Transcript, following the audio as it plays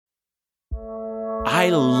I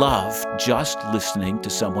love just listening to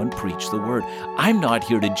someone preach the word. I'm not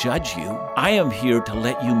here to judge you. I am here to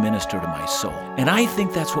let you minister to my soul. And I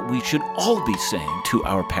think that's what we should all be saying to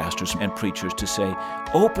our pastors and preachers, to say,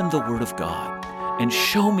 open the Word of God and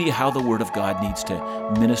show me how the Word of God needs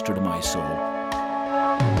to minister to my soul.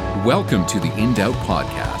 Welcome to the In Doubt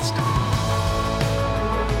Podcast.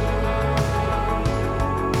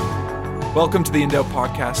 Welcome to the In Doubt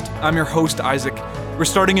Podcast. I'm your host, Isaac. We're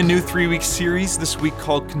starting a new 3-week series this week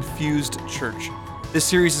called Confused Church. This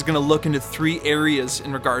series is going to look into 3 areas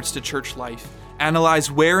in regards to church life, analyze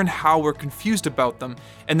where and how we're confused about them,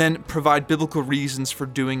 and then provide biblical reasons for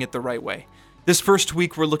doing it the right way. This first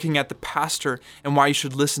week, we're looking at the pastor and why you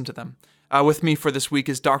should listen to them. With me for this week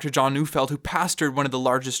is Dr. John Neufeld, who pastored one of the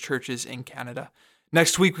largest churches in Canada.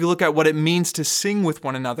 Next week, we look at what it means to sing with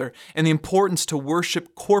one another and the importance to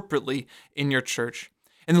worship corporately in your church.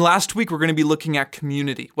 And last week, we're going to be looking at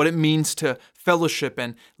community, what it means to fellowship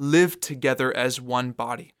and live together as one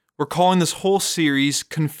body. We're calling this whole series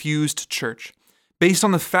Confused Church, based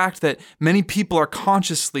on the fact that many people are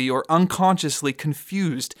consciously or unconsciously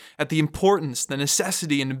confused at the importance, the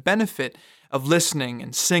necessity, and the benefit of listening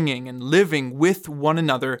and singing and living with one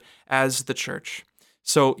another as the church.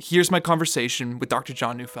 So here's my conversation with Dr.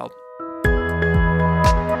 John Neufeld.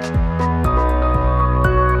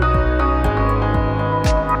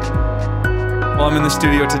 Well, I'm in the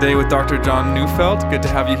studio today with Dr. John Neufeld. Good to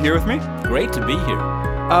have you here with me. Great to be here.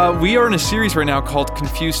 We are in a series right now called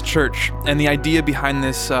Confused Church, and the idea behind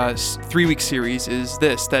this 3-week series is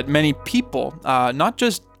this, that many people, not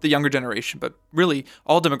just the younger generation, but really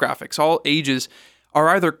all demographics, all ages, are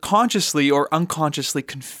either consciously or unconsciously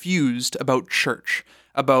confused about church,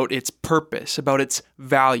 about its purpose, about its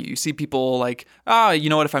value. You see people like, you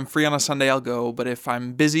know what, if I'm free on a Sunday, I'll go. But if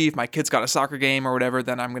I'm busy, if my kid's got a soccer game or whatever,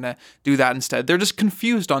 then I'm going to do that instead. They're just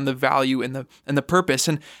confused on the value and the purpose.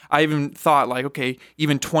 And I even thought like, okay,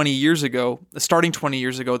 even 20 years ago, starting 20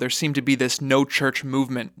 years ago, there seemed to be this no church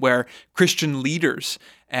movement where Christian leaders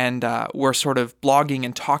and were sort of blogging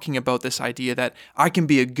and talking about this idea that I can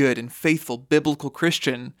be a good and faithful biblical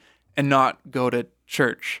Christian and not go to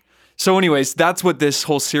church. So anyways, that's what this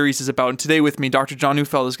whole series is about. And today with me, Dr. John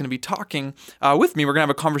Neufeld is going to be talking with me. We're going to have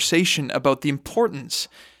a conversation about the importance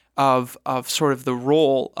of sort of the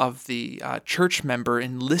role of the church member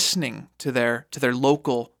in listening to their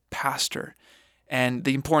local pastor, and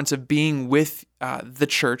the importance of being with the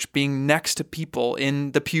church, being next to people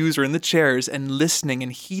in the pews or in the chairs, and listening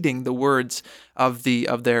and heeding the words of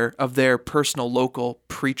their personal local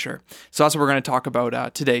preacher. So that's what we're going to talk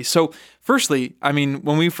about today. So firstly, I mean,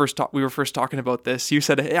 when we were first talking about this, you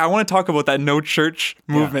said, "Hey, I want to talk about that no church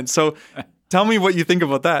movement." Yeah. So tell me what you think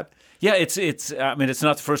about that. Yeah, it's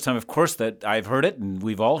not the first time, of course, that I've heard it, and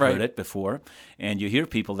we've all heard it before. And you hear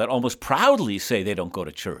people that almost proudly say they don't go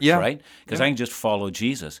to church, right? Because I can just follow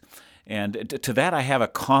Jesus. And to that, I have a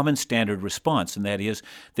common standard response, and that is,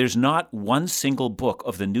 there's not one single book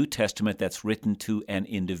of the New Testament that's written to an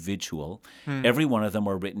individual. Every one of them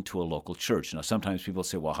are written to a local church. Now, sometimes people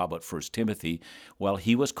say, well, how about 1 Timothy? Well,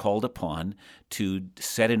 he was called upon to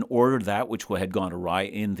set in order that which had gone awry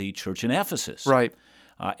in the church in Ephesus. Right.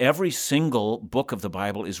 Every single book of the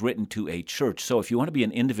Bible is written to a church. So if you want to be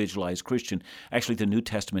an individualized Christian, actually the New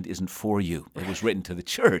Testament isn't for you. It was written to the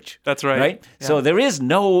church. That's right. Yeah. So there is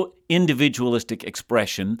no individualistic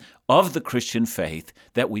expression of the Christian faith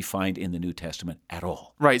that we find in the New Testament at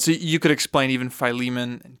all. Right. So you could explain even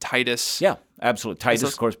Philemon and Titus. Yeah, absolutely. Titus,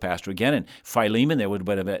 of course, pastor again. And Philemon, there would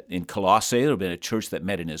have been in Colossae, there would have been a church that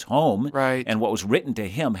met in his home. Right. And what was written to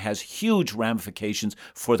him has huge ramifications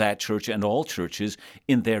for that church and all churches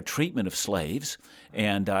in their treatment of slaves.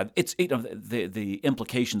 And the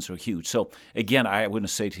implications are huge. So again, I want to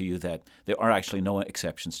say to you that there are actually no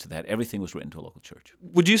exceptions to that. Everything was written to a local church.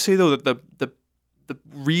 Would you say, though, that the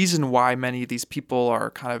reason why many of these people are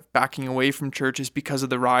kind of backing away from church is because of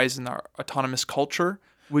the rise in our autonomous culture?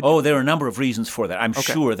 There are a number of reasons for that. I'm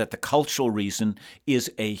sure that the cultural reason is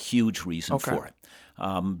a huge reason for it.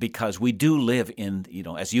 Because we do live in,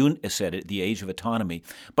 as you said, the age of autonomy.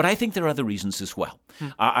 But I think there are other reasons as well.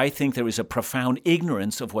 I think there is a profound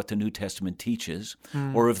ignorance of what the New Testament teaches,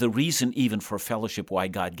 or of the reason even for fellowship, why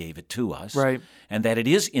God gave it to us, and that it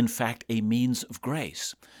is, in fact, a means of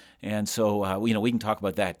grace. And so, we can talk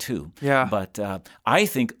about that too. Yeah. But I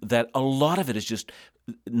think that a lot of it is just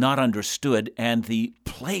not understood, and the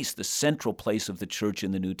central place of the church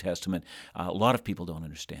in the New Testament, a lot of people don't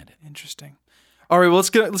understand it. Interesting. All right, well, let's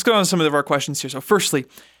get on to some of our questions here. So firstly,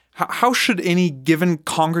 how should any given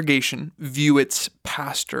congregation view its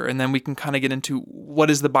pastor? And then we can kind of get into what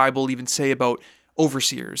does the Bible even say about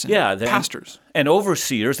overseers and pastors. And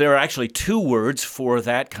overseers, there are actually two words for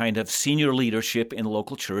that kind of senior leadership in the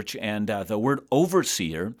local church. And the word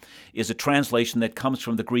overseer is a translation that comes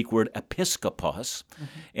from the Greek word episkopos. Mm-hmm.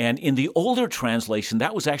 And in the older translation,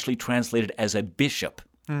 that was actually translated as a bishop.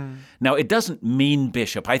 Now, it doesn't mean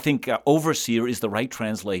bishop. I think overseer is the right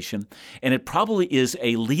translation, and it probably is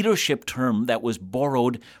a leadership term that was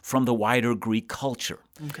borrowed from the wider Greek culture.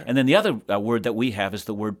 Okay. And then the other word that we have is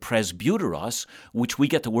the word presbyteros, which we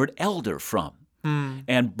get the word elder from.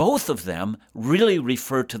 And both of them really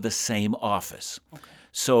refer to the same office. Okay.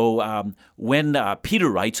 So when Peter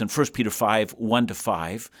writes in 1 Peter 5,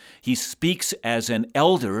 1-5, he speaks as an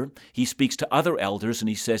elder, he speaks to other elders, and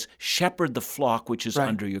he says, shepherd the flock which is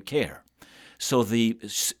under your care. So the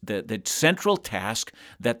central task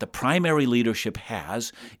that the primary leadership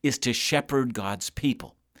has is to shepherd God's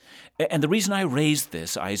people. And the reason I raised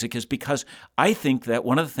this, Isaac, is because I think that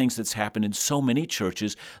one of the things that's happened in so many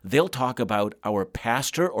churches, they'll talk about our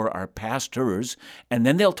pastor or our pastors, and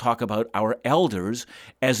then they'll talk about our elders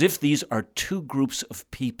as if these are two groups of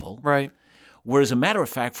people. Right. Whereas, a matter of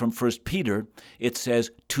fact, from 1 Peter, it says,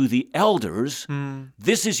 to the elders,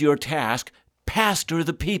 this is your task, pastor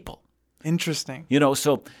the people. Interesting. You know,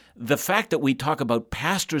 so the fact that we talk about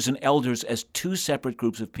pastors and elders as two separate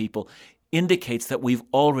groups of people indicates that we've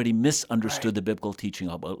already misunderstood the biblical teaching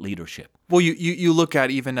about leadership. Well, you look at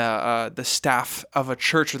even the staff of a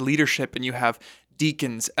church or leadership, and you have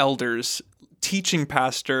deacons, elders, teaching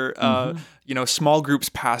pastor, small groups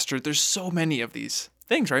pastor. There's so many of these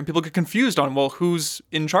things, right? People get confused on, well, who's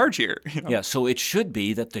in charge here? You know? Yeah, so it should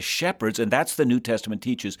be that the shepherds, and that's the New Testament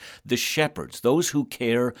teaches, the shepherds, those who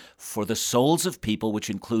care for the souls of people, which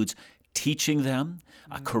includes teaching them,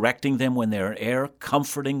 correcting them when they're in error,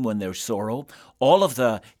 comforting when there's sorrow. All of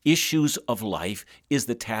the issues of life is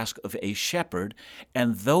the task of a shepherd,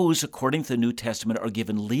 and those, according to the New Testament, are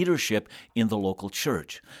given leadership in the local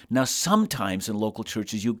church. Now, sometimes in local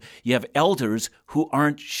churches, you have elders who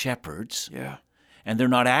aren't shepherds. Yeah. And they're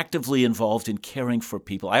not actively involved in caring for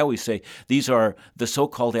people. I always say these are the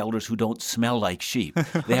so-called elders who don't smell like sheep.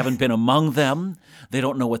 They haven't been among them. They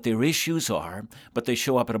don't know what their issues are, but they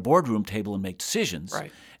show up at a boardroom table and make decisions.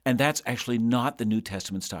 Right. And that's actually not the New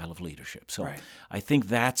Testament style of leadership. So I think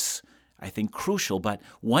that's crucial. But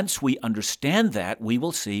once we understand that, we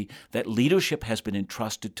will see that leadership has been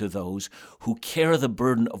entrusted to those who carry the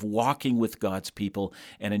burden of walking with God's people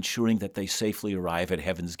and ensuring that they safely arrive at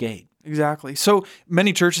heaven's gate. Exactly. So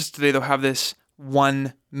many churches today, though, have this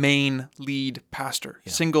one main lead pastor,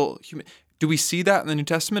 single human. Do we see that in the New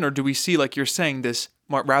Testament, or do we see, like you're saying, this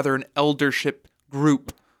rather an eldership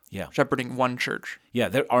group shepherding one church? Yeah,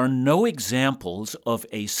 there are no examples of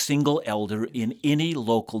a single elder in any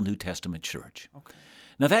local New Testament church. Okay.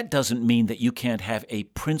 Now, that doesn't mean that you can't have a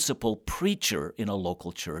principal preacher in a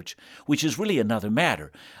local church, which is really another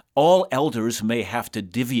matter. All elders may have to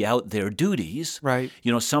divvy out their duties. Right.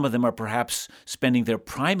 You know, some of them are perhaps spending their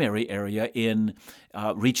primary area in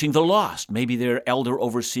reaching the lost. Maybe they're elder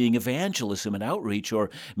overseeing evangelism and outreach, or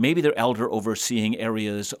maybe they're elder overseeing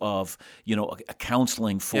areas of,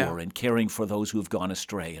 counseling for and caring for those who have gone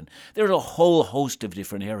astray. And there's a whole host of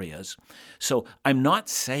different areas. So I'm not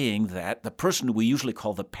saying that the person we usually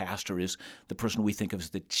call the pastor is the person we think of as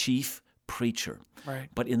the chief preacher. Right.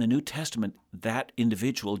 But in the New Testament, that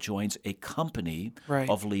individual joins a company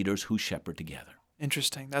of leaders who shepherd together.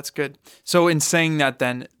 Interesting. That's good. So in saying that,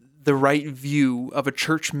 then, the right view of a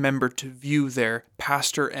church member to view their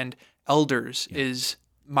pastor and elders is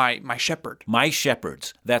my shepherd. My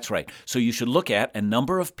shepherds. That's right. So you should look at a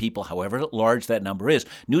number of people, however large that number is.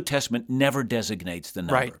 New Testament never designates the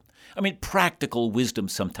number. Right. I mean, practical wisdom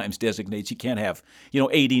sometimes designates you can't have,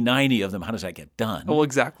 80, 90 of them. How does that get done? Oh,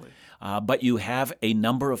 exactly. But you have a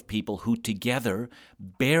number of people who together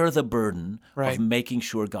bear the burden of making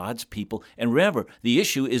sure God's people. And remember, the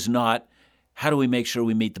issue is not how do we make sure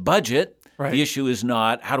we meet the budget. Right. The issue is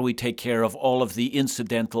not how do we take care of all of the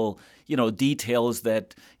incidental, details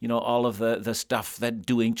that, all of the stuff that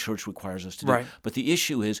doing church requires us to do. Right. But the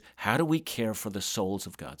issue is how do we care for the souls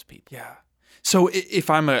of God's people? Yeah. So if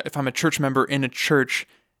I'm a church member in a church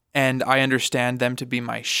and I understand them to be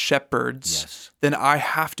my shepherds, then I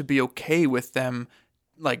have to be okay with them,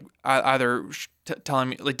 like either telling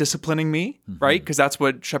me, like disciplining me, right? Because that's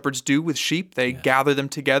what shepherds do with sheep. They gather them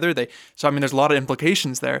together. So there's a lot of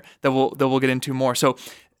implications there that we'll get into more. So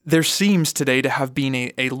there seems today to have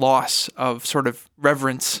been a loss of sort of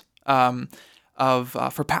reverence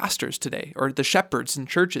for pastors today, or the shepherds in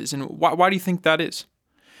churches. And why do you think that is?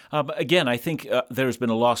 Again, I think there's been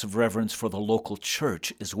a loss of reverence for the local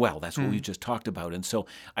church as well. That's what we just talked about. And so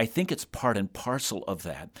I think it's part and parcel of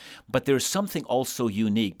that. But there's something also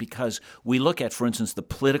unique because we look at, for instance, the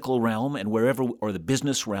political realm and or the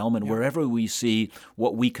business realm, and wherever we see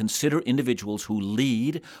what we consider individuals who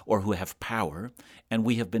lead or who have power, and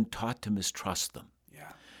we have been taught to mistrust them.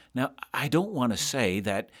 Yeah. Now, I don't want to say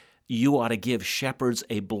that you ought to give shepherds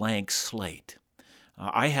a blank slate.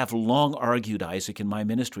 I have long argued, Isaac, in my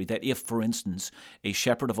ministry that if, for instance, a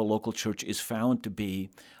shepherd of a local church is found to be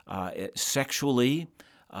sexually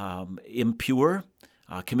impure,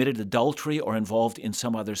 committed adultery, or involved in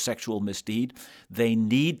some other sexual misdeed, they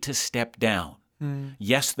need to step down.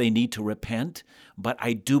 Yes, they need to repent, but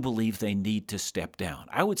I do believe they need to step down.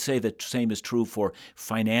 I would say the same is true for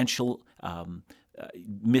financial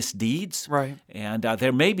misdeeds. Right. And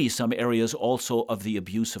there may be some areas also of the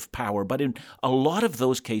abuse of power, but in a lot of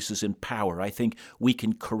those cases in power, I think we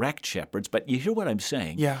can correct shepherds. But you hear what I'm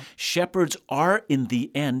saying? Yeah. Shepherds are in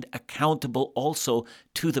the end accountable also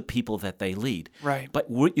to the people that they lead. Right. But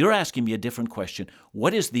you're asking me a different question.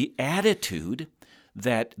 What is the attitude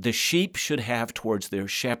that the sheep should have towards their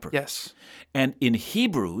shepherd? Yes. And in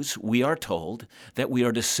Hebrews, we are told that we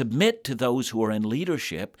are to submit to those who are in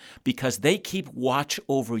leadership because they keep watch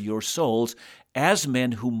over your souls as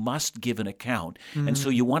men who must give an account. And so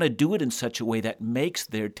you want to do it in such a way that makes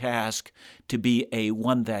their task to be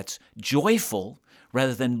one that's joyful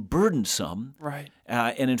rather than burdensome. Right.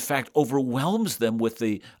 And in fact, overwhelms them with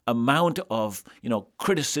the amount of,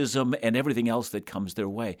 criticism and everything else that comes their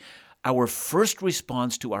way. Our first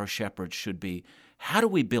response to our shepherds should be, how do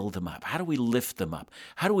we build them up? How do we lift them up?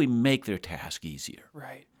 How do we make their task easier?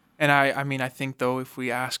 Right. And I think, though, if we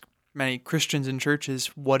ask many Christians in churches,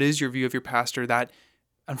 what is your view of your pastor, that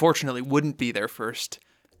unfortunately wouldn't be their first,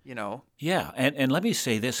 Yeah, and let me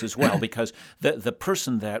say this as well, because the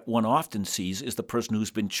person that one often sees is the person who's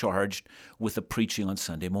been charged with the preaching on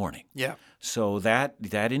Sunday morning. Yeah. So that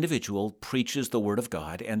individual preaches the Word of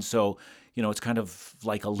God, and so it's kind of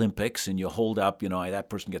like Olympics, and you hold up, that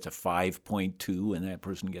person gets a 5.2, and that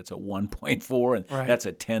person gets a 1.4, and Right. that's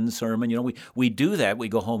a 10 sermon. We do that. We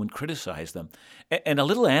go home and criticize them. And a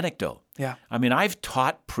little anecdote. Yeah. I mean, I've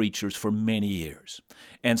taught preachers for many years,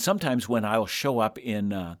 and sometimes when I'll show up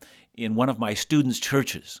in one of my students'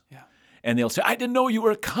 churches, Yeah. and they'll say, "I didn't know you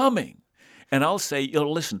were coming," and I'll say,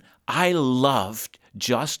 listen, I loved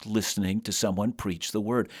just listening to someone preach the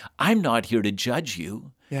Word. I'm not here to judge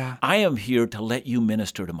you. Yeah. I am here to let you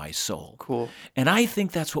minister to my soul. Cool. And I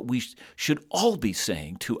think that's what we should all be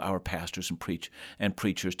saying to our pastors and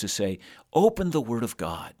preachers, to say, open the Word of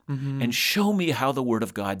God and show me how the Word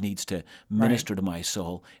of God needs to minister to my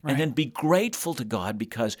soul. Right. And then be grateful to God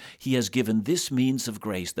because He has given this means of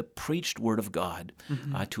grace, the preached Word of God,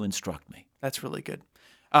 to instruct me. That's really good.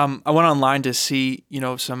 I went online to see,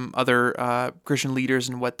 some other Christian leaders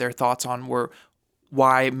and what their thoughts on were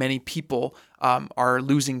why many people are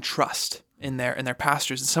losing trust in their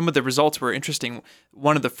pastors. And some of the results were interesting.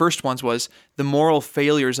 One of the first ones was the moral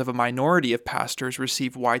failures of a minority of pastors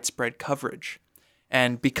receive widespread coverage.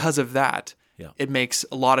 And because of that, it makes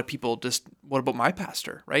a lot of people just, what about my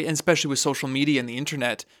pastor, right? And especially with social media and the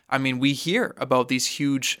internet, I mean, we hear about these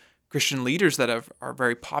huge Christian leaders that are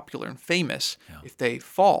very popular and famous. If they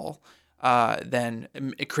fall, then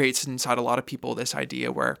it creates inside a lot of people this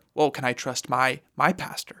idea where, well, can I trust my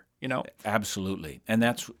pastor? Absolutely. And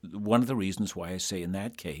that's one of the reasons why I say in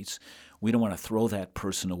that case, we don't want to throw that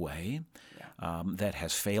person away that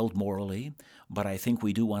has failed morally, but I think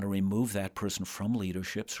we do want to remove that person from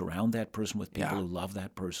leadership, surround that person with people who love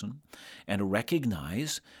that person, and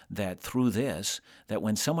recognize that through this, that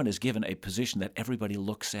when someone is given a position that everybody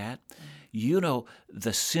looks at,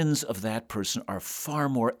 the sins of that person are far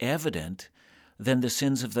more evident than the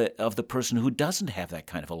sins of the person who doesn't have that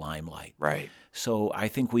kind of a limelight. Right. So I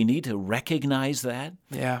think we need to recognize that.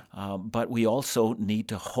 Yeah. But we also need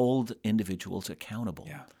to hold individuals accountable.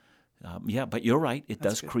 But you're right. It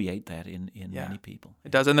does create that in many people. It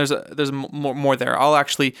does, and there's more there. I'll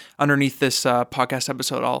actually, underneath this podcast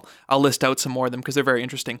episode, I'll list out some more of them because they're very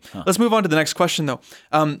interesting. Let's move on to the next question, though.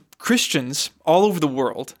 Christians all over the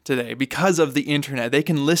world today, because of the internet, they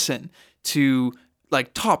can listen to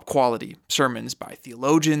top quality sermons by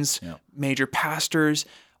theologians, major pastors,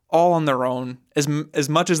 all on their own, as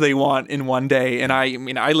much as they want in one day. And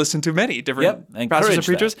I listen to many different pastors and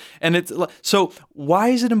preachers. And so why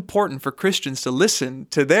is it important for Christians to listen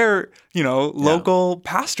to their, local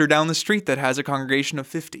pastor down the street that has a congregation of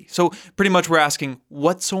 50? So pretty much we're asking,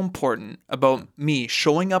 what's so important about me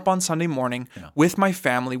showing up on Sunday morning with my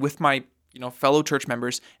family, with my, fellow church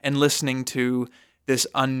members, and listening to this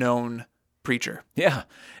unknown preacher. Yeah.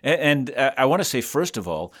 And I want to say, first of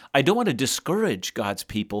all, I don't want to discourage God's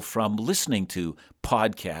people from listening to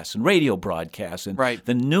podcasts and radio broadcasts and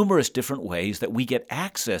the numerous different ways that we get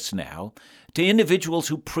access now to individuals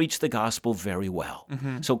who preach the gospel very well.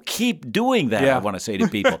 So keep doing that, I want to say to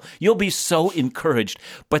people. You'll be so encouraged.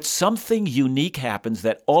 But something unique happens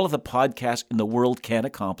that all of the podcasts in the world can't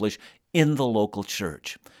accomplish in the local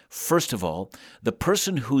church. First of all, the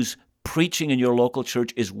person who's preaching in your local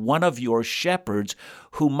church is one of your shepherds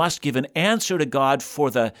who must give an answer to God for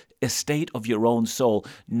the estate of your own soul.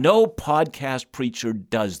 No podcast preacher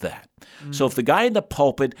does that. So if the guy in the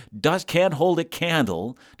pulpit can't hold a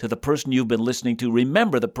candle to the person you've been listening to,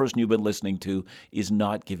 remember the person you've been listening to is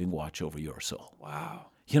not giving watch over your soul. Wow.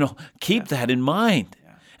 Keep that in mind.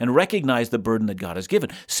 And recognize the burden that God has given.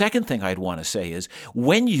 Second thing I'd want to say is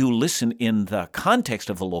when you listen in the context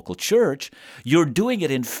of the local church, you're doing it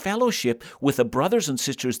in fellowship with the brothers and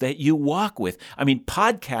sisters that you walk with. I mean,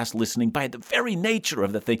 podcast listening by the very nature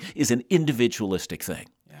of the thing is an individualistic thing.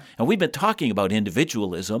 And we've been talking about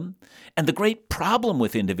individualism and the great problem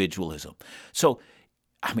with individualism. So,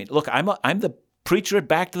 I mean, look, I'm the preacher at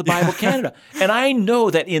Back to the Bible Canada. And I know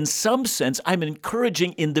that in some sense, I'm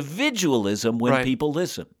encouraging individualism when people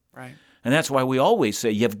listen. Right. And that's why we always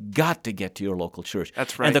say you've got to get to your local church.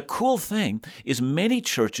 That's right. And the cool thing is many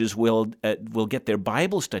churches will get their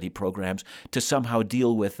Bible study programs to somehow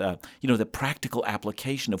deal with the practical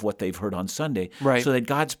application of what they've heard on Sunday, so that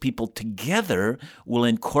God's people together will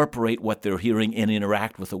incorporate what they're hearing and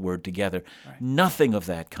interact with the Word together. Nothing of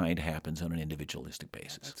that kind happens on an individualistic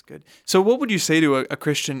basis. That's good. So what would you say to a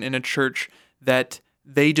Christian in a church that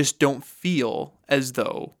they just don't feel as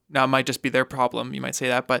though, now it might just be their problem, you might say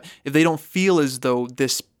that, but if they don't feel as though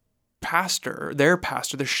this pastor, their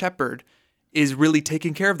shepherd, is really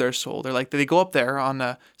taking care of their soul. They're like, they go up there on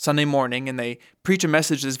a Sunday morning and they preach a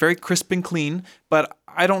message that's very crisp and clean, but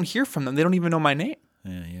I don't hear from them. They don't even know my name.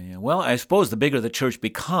 Yeah. Well, I suppose the bigger the church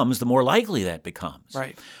becomes, the more likely that becomes.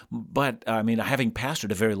 Right. But, I mean, having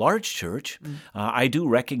pastored a very large church, I do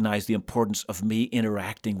recognize the importance of me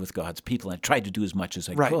interacting with God's people. And I tried to do as much as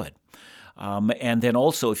I could. And then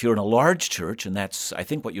also, if you're in a large church, and that's, I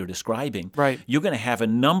think, what you're describing, you're going to have a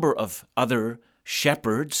number of other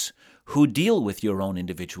shepherds who deal with your own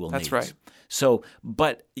individual needs. That's right. So,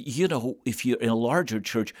 but, if you're in a larger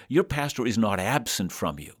church, your pastor is not absent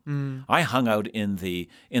from you. I hung out in the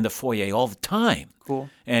foyer all the time. Cool.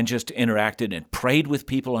 And just interacted and prayed with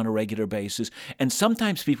people on a regular basis. And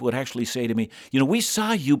sometimes people would actually say to me, we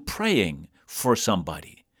saw you praying for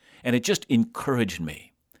somebody, and it just encouraged me.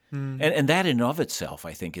 And that in and of itself,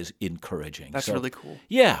 I think, is encouraging. That's really cool.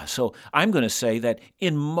 Yeah, so I'm going to say that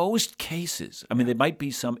in most cases, I mean, there might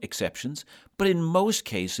be some exceptions, but in most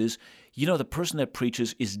cases, the person that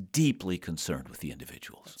preaches is deeply concerned with the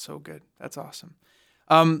individuals. That's so good. That's awesome.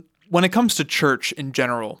 When it comes to church in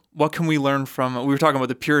general, what can we learn from, we were talking about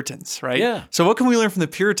the Puritans, right? Yeah. So what can we learn from the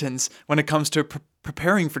Puritans when it comes to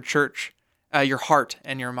preparing for church, your heart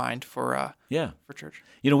and your mind for church?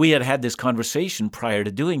 We had this conversation prior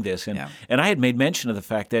to doing this, and I had made mention of the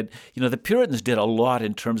fact that, the Puritans did a lot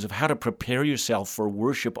in terms of how to prepare yourself for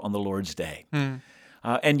worship on the Lord's Day.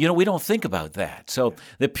 And we don't think about that. So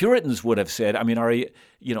the Puritans would have said, I mean, are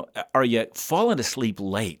you falling asleep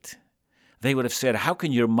late? They would have said, how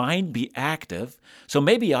can your mind be active? So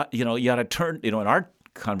maybe, you ought to turn, in our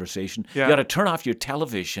conversation, you got to turn off your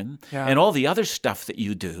television and all the other stuff that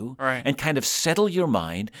you do and kind of settle your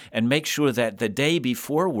mind and make sure that the day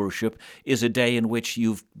before worship is a day in which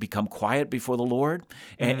you've become quiet before the Lord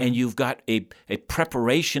and you've got a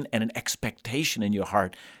preparation and an expectation in your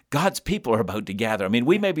heart. God's people are about to gather. I mean,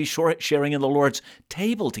 we may be sharing in the Lord's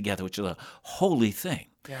table together, which is a holy thing.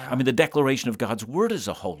 I mean, the declaration of God's word is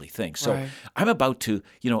a holy thing. So I'm about to,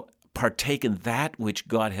 partake in that which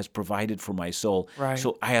God has provided for my soul.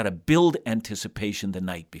 So I ought to build anticipation the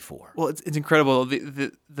night before. Well, it's incredible.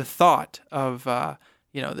 The thought of,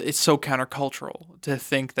 it's so countercultural to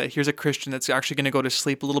think that here's a Christian that's actually going to go to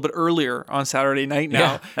sleep a little bit earlier on Saturday night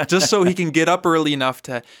now, just so he can get up early enough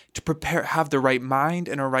to prepare, have the right mind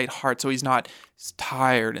and a right heart, so he's not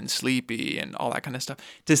tired and sleepy and all that kind of stuff.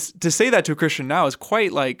 To say that to a Christian now is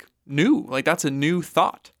quite new. That's a new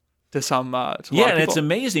thought. To some, to a lot of people. And it's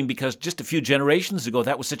amazing because just a few generations ago,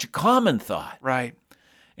 that was such a common thought. Right.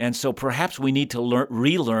 And so perhaps we need to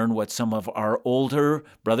relearn what some of our older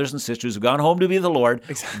brothers and sisters who've gone home to be the Lord,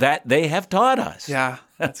 that they have taught us. Yeah,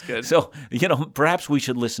 that's good. So, perhaps we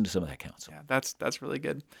should listen to some of that counsel. Yeah, that's really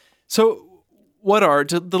good. So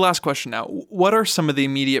the last question now, what are some of the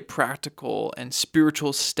immediate practical and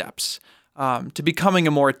spiritual steps to becoming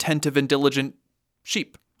a more attentive and diligent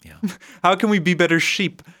sheep? Yeah. How can we be better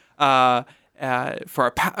sheep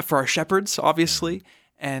for our shepherds, obviously,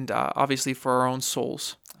 and obviously for our own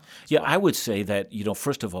souls. Yeah, I would say that,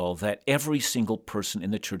 first of all, that every single person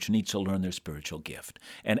in the church needs to learn their spiritual gift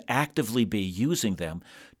and actively be using them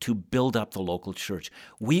to build up the local church.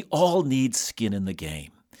 We all need skin in the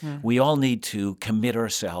game. We all need to commit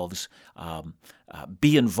ourselves,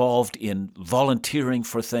 be involved in volunteering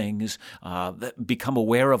for things, become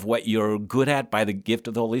aware of what you're good at by the gift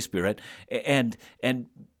of the Holy Spirit, and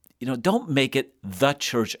don't make it the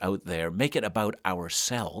church out there. Make it about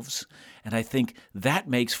ourselves. And I think that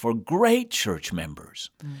makes for great church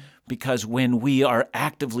members because when we are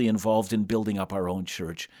actively involved in building up our own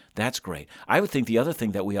church, that's great. I would think the other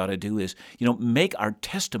thing that we ought to do is, make our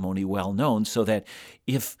testimony well known so that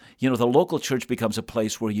if, the local church becomes a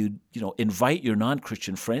place where you invite your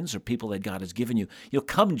non-Christian friends or people that God has given you,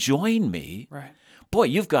 come join me. Right. Boy,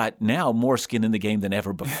 you've got now more skin in the game than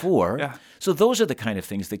ever before. Yeah. So those are the kind of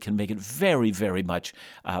things that can make it very, very much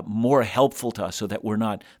more helpful to us so that we're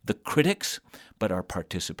not the critics, but are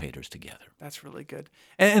participators together. That's really good.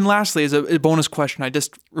 And lastly, as a bonus question, I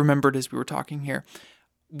just remembered as we were talking here,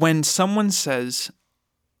 when someone says,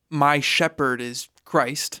 my shepherd is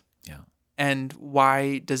Christ, and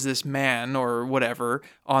why does this man or whatever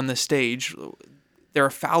on the stage, they're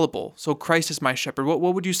fallible. So Christ is my shepherd. What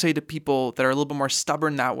would you say to people that are a little bit more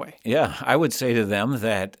stubborn that way? Yeah, I would say to them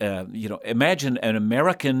that, imagine an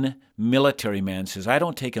American military man says, I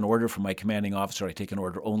don't take an order from my commanding officer, I take an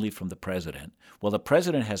order only from the president. Well, the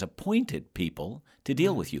president has appointed people to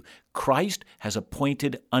deal with you. Christ has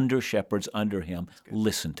appointed under-shepherds under him.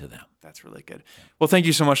 Listen to them. That's really good. Well, thank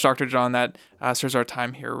you so much, Dr. John. That serves our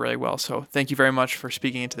time here really well. So thank you very much for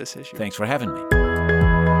speaking into this issue. Thanks for having me.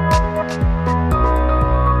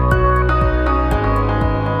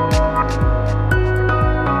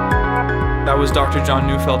 That was Dr. John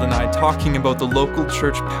Neufeld and I talking about the local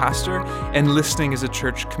church pastor and listening as a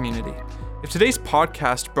church community. If today's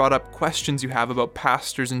podcast brought up questions you have about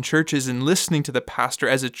pastors and churches and listening to the pastor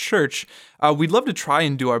as a church, we'd love to try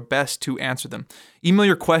and do our best to answer them. Email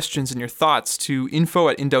your questions and your thoughts to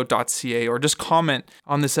info@indoubt.ca or just comment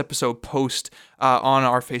on this episode post on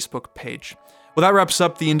our Facebook page. Well, that wraps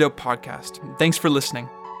up the InDoubt podcast. Thanks for listening.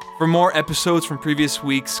 For more episodes from previous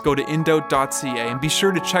weeks, go to indoubt.ca and be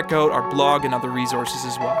sure to check out our blog and other resources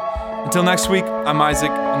as well. Until next week, I'm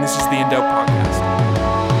Isaac, and this is the InDoubt podcast.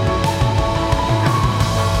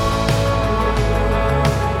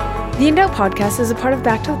 The InDoubt podcast is a part of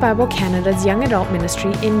Back to the Bible Canada's young adult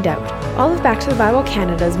ministry, InDoubt. All of Back to the Bible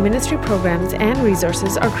Canada's ministry programs and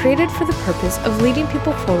resources are created for the purpose of leading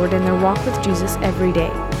people forward in their walk with Jesus every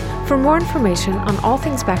day. For more information on all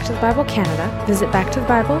things Back to the Bible Canada, visit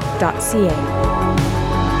backtothebible.ca.